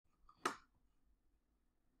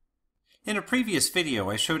In a previous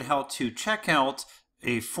video, I showed how to check out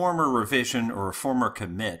a former revision or a former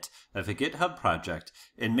commit of a GitHub project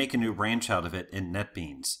and make a new branch out of it in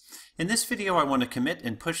NetBeans. In this video, I want to commit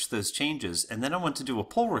and push those changes, and then I want to do a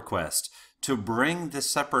pull request to bring the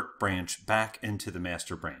separate branch back into the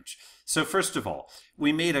master branch. So first of all,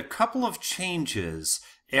 we made a couple of changes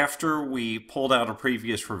after we pulled out a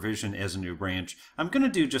previous revision as a new branch. I'm going to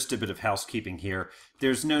do just a bit of housekeeping here.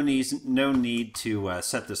 There's no need to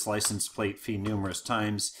set this license plate fee numerous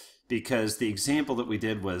times, because the example that we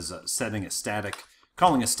did was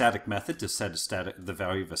calling a static method to set the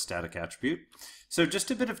value of a static attribute. So just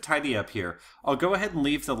a bit of tidy up here. I'll go ahead and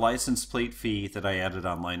leave the license plate fee that I added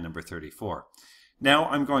on line number 34. Now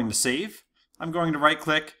I'm going to save. I'm going to right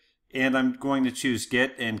click and I'm going to choose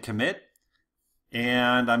Git and Commit.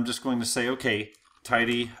 And I'm just going to say, okay,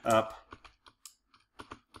 tidy up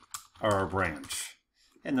our branch.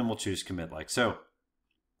 And then we'll choose commit like so.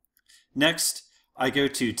 Next, I go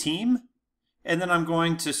to Team, and then I'm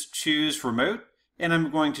going to choose Remote, and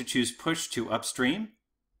I'm going to choose Push to Upstream.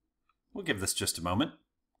 We'll give this just a moment.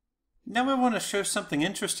 Now I want to show something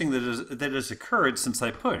interesting that has occurred since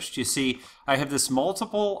I pushed. You see, I have this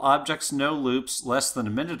multiple objects, no loops, less than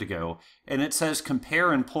a minute ago, and it says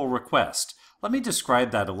compare and pull request. Let me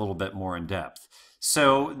describe that a little bit more in depth.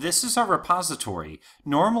 So this is our repository.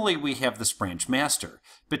 Normally we have this branch master,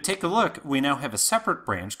 but take a look, we now have a separate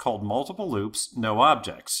branch called multiple loops, no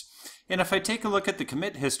objects. And if I take a look at the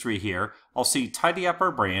commit history here, I'll see tidy up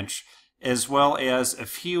our branch, as well as a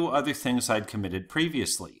few other things I'd committed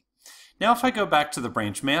previously. Now if I go back to the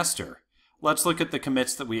branch master, let's look at the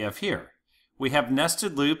commits that we have here. We have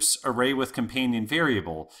nested loops, array with companion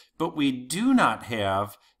variable, but we do not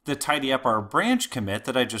have the tidy up our branch commit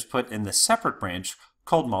that I just put in the separate branch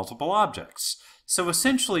called multiple objects. So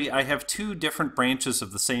essentially I have two different branches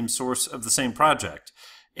of the same source of the same project.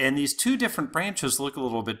 And these two different branches look a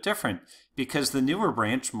little bit different because the newer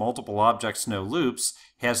branch, multiple objects, no loops,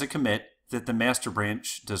 has a commit that the master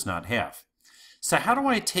branch does not have. So how do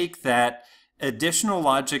I take that additional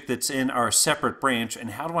logic that's in our separate branch and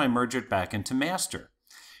how do I merge it back into master?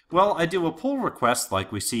 Well, I do a pull request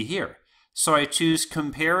like we see here. So I choose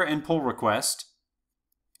Compare and Pull Request,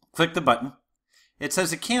 click the button. It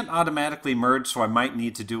says it can't automatically merge, so I might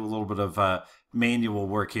need to do a little bit of manual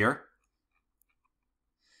work here.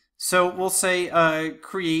 So we'll say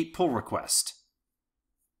Create Pull Request.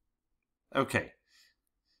 Okay.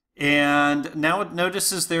 And now it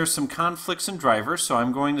notices there's some conflicts in drivers, so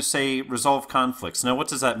I'm going to say Resolve Conflicts. Now what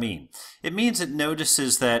does that mean? It means it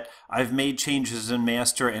notices that I've made changes in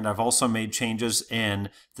master and I've also made changes in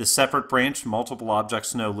the separate branch, multiple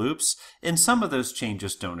objects, no loops, and some of those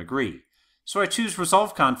changes don't agree. So I choose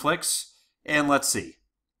Resolve Conflicts, and let's see.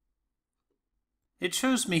 It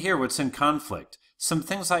shows me here what's in conflict, some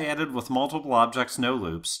things I added with multiple objects, no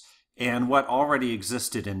loops, and what already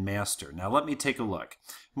existed in master. Now let me take a look.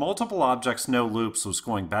 Multiple objects, no loops was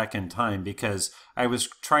going back in time because I was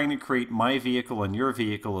trying to create my vehicle and your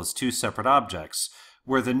vehicle as two separate objects,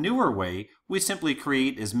 where the newer way, we simply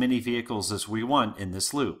create as many vehicles as we want in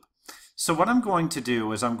this loop. So what I'm going to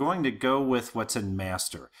do is I'm going to go with what's in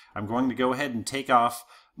master. I'm going to go ahead and take off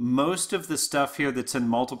most of the stuff here that's in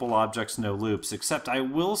multiple objects, no loops, except I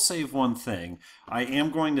will save one thing. I am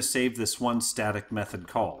going to save this one static method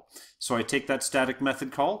call. So I take that static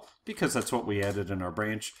method call, because that's what we added in our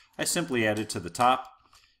branch. I simply add it to the top.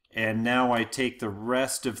 And now I take the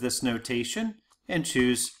rest of this notation and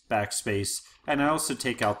choose backspace. And I also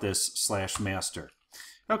take out this /master.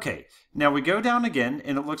 Okay, now we go down again,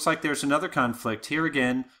 and it looks like there's another conflict. Here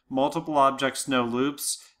again, multiple objects, no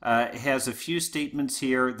loops. It has a few statements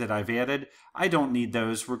here that I've added. I don't need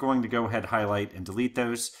those. We're going to go ahead, highlight, and delete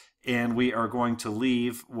those. And we are going to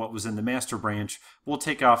leave what was in the master branch. We'll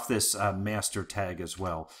take off this master tag as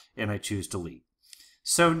well, and I choose delete.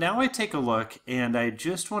 So now I take a look, and I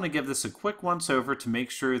just want to give this a quick once over to make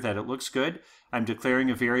sure that it looks good. I'm declaring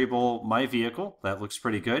a variable, my vehicle. That looks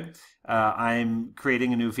pretty good. I'm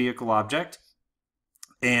creating a new vehicle object,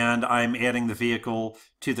 and I'm adding the vehicle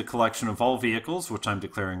to the collection of all vehicles, which I'm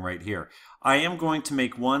declaring right here. I am going to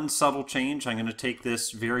make one subtle change. I'm going to take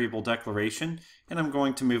this variable declaration, and I'm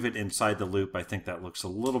going to move it inside the loop. I think that looks a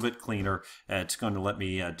little bit cleaner. It's going to let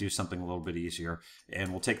me do something a little bit easier. And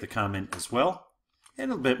we'll take the comment as well,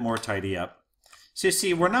 and a bit more tidy up. So you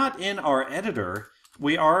see, we're not in our editor.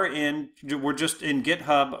 We're just in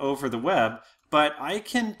GitHub over the web, but I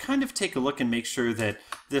can kind of take a look and make sure that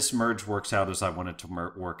this merge works out as I want it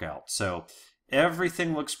to work out. So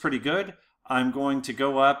everything looks pretty good. I'm going to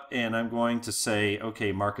go up and I'm going to say,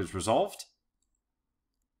 okay, mark as resolved,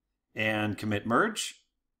 and commit merge.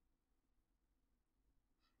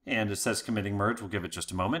 and it says committing merge. We'll give it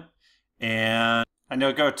just a moment. And I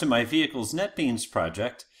now go to my vehicles NetBeans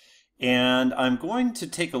project, and I'm going to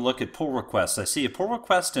take a look at pull requests. I see a pull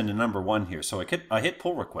request and a number 1 here, so I hit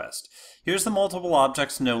pull request. Here's the multiple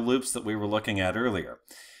objects, no loops that we were looking at earlier.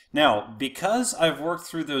 Now, because I've worked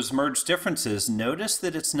through those merge differences, notice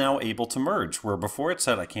that it's now able to merge, where before it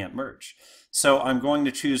said I can't merge. So I'm going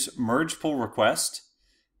to choose merge pull request,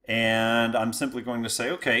 and I'm simply going to say,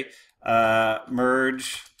 okay,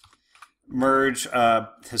 merge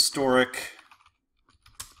historic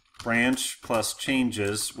branch plus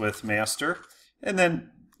changes with master, and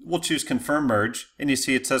then we'll choose confirm merge, and you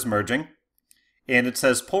see it says merging, and it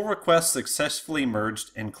says pull request successfully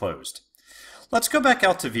merged and closed. Let's go back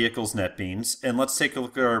out to vehicles NetBeans, and let's take a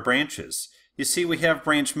look at our branches. You see we have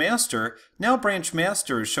branch master. Now branch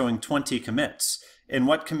master is showing 20 commits. And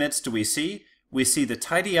what commits do we see? We see the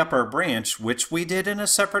tidy up our branch, which we did in a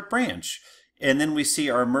separate branch. And then we see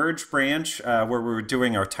our merge branch, where we were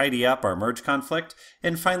doing our tidy up, our merge conflict,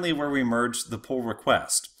 and finally where we merged the pull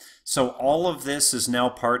request. So all of this is now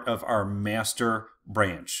part of our master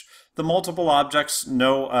branch. The multiple objects,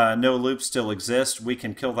 no loops still exist. We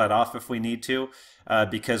can kill that off if we need to,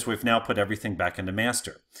 because we've now put everything back into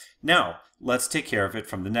master. Now, let's take care of it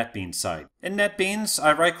from the NetBeans side. In NetBeans,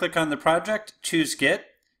 I right-click on the project, choose Git,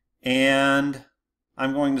 and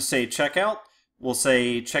I'm going to say checkout. We'll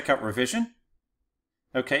say checkout revision.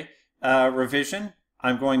 Okay, revision.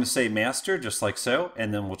 I'm going to say master, just like so,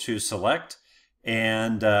 and then we'll choose select.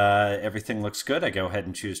 And everything looks good. I go ahead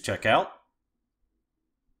and choose checkout.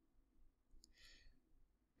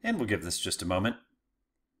 And we'll give this just a moment.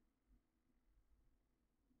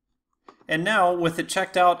 And now, with it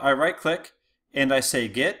checked out, I right-click, and I say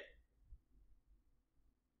Git,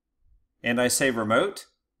 and I say remote,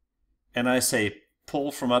 and I say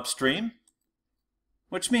pull from upstream,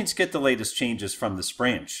 which means get the latest changes from this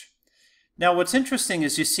branch. Now, what's interesting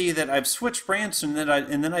is you see that I've switched branch, and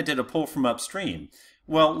then I did a pull from upstream.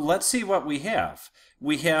 Well, let's see what we have.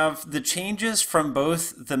 We have the changes from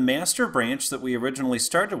both the master branch that we originally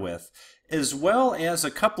started with, as well as a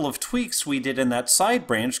couple of tweaks we did in that side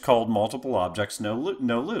branch called multiple objects, no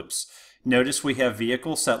loops. Notice we have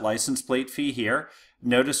vehicle set license plate fee here.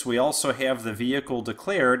 Notice we also have the vehicle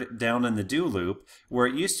declared down in the do loop, where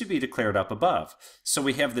it used to be declared up above. So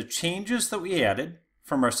we have the changes that we added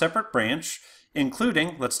from our separate branch,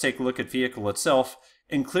 including, let's take a look at vehicle itself,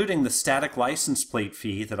 including the static license plate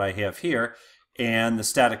fee that I have here, and the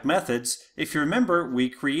static methods. If you remember, we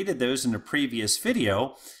created those in a previous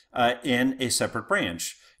video in a separate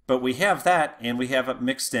branch. But we have that, and we have it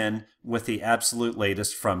mixed in with the absolute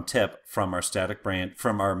latest from tip from our static branch,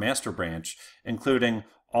 from our master branch, including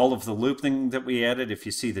all of the looping that we added. If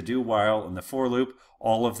you see the do while and the for loop,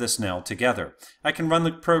 all of this now together. I can run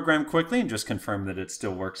the program quickly and just confirm that it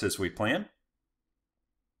still works as we planned.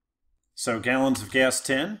 So gallons of gas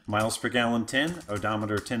 10, miles per gallon 10,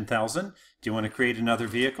 odometer 10,000. Do you want to create another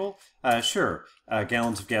vehicle? Sure.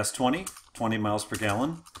 Gallons of gas 20, 20 miles per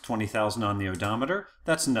gallon, 20,000 on the odometer.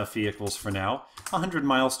 That's enough vehicles for now. 100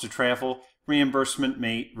 miles to travel, reimbursement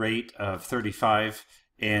rate of 35,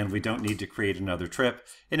 and we don't need to create another trip.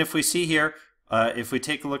 And if we see here, if we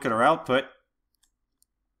take a look at our output,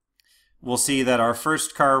 we'll see that our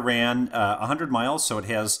first car ran 100 miles, so it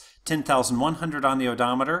has 10,100 on the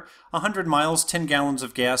odometer. 100 miles, 10 gallons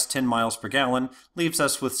of gas, 10 miles per gallon, leaves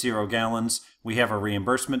us with 0 gallons. We have a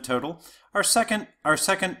reimbursement total. Our second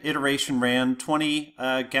iteration ran 20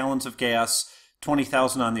 gallons of gas,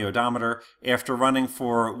 20,000 on the odometer. After running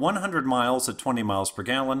for 100 miles at 20 miles per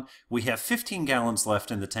gallon, we have 15 gallons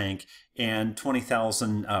left in the tank and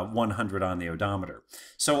 20,100 on the odometer.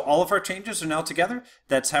 So all of our changes are now together.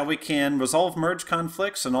 That's how we can resolve merge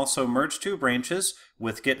conflicts and also merge two branches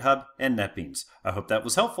with GitHub and NetBeans. I hope that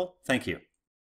was helpful. Thank you.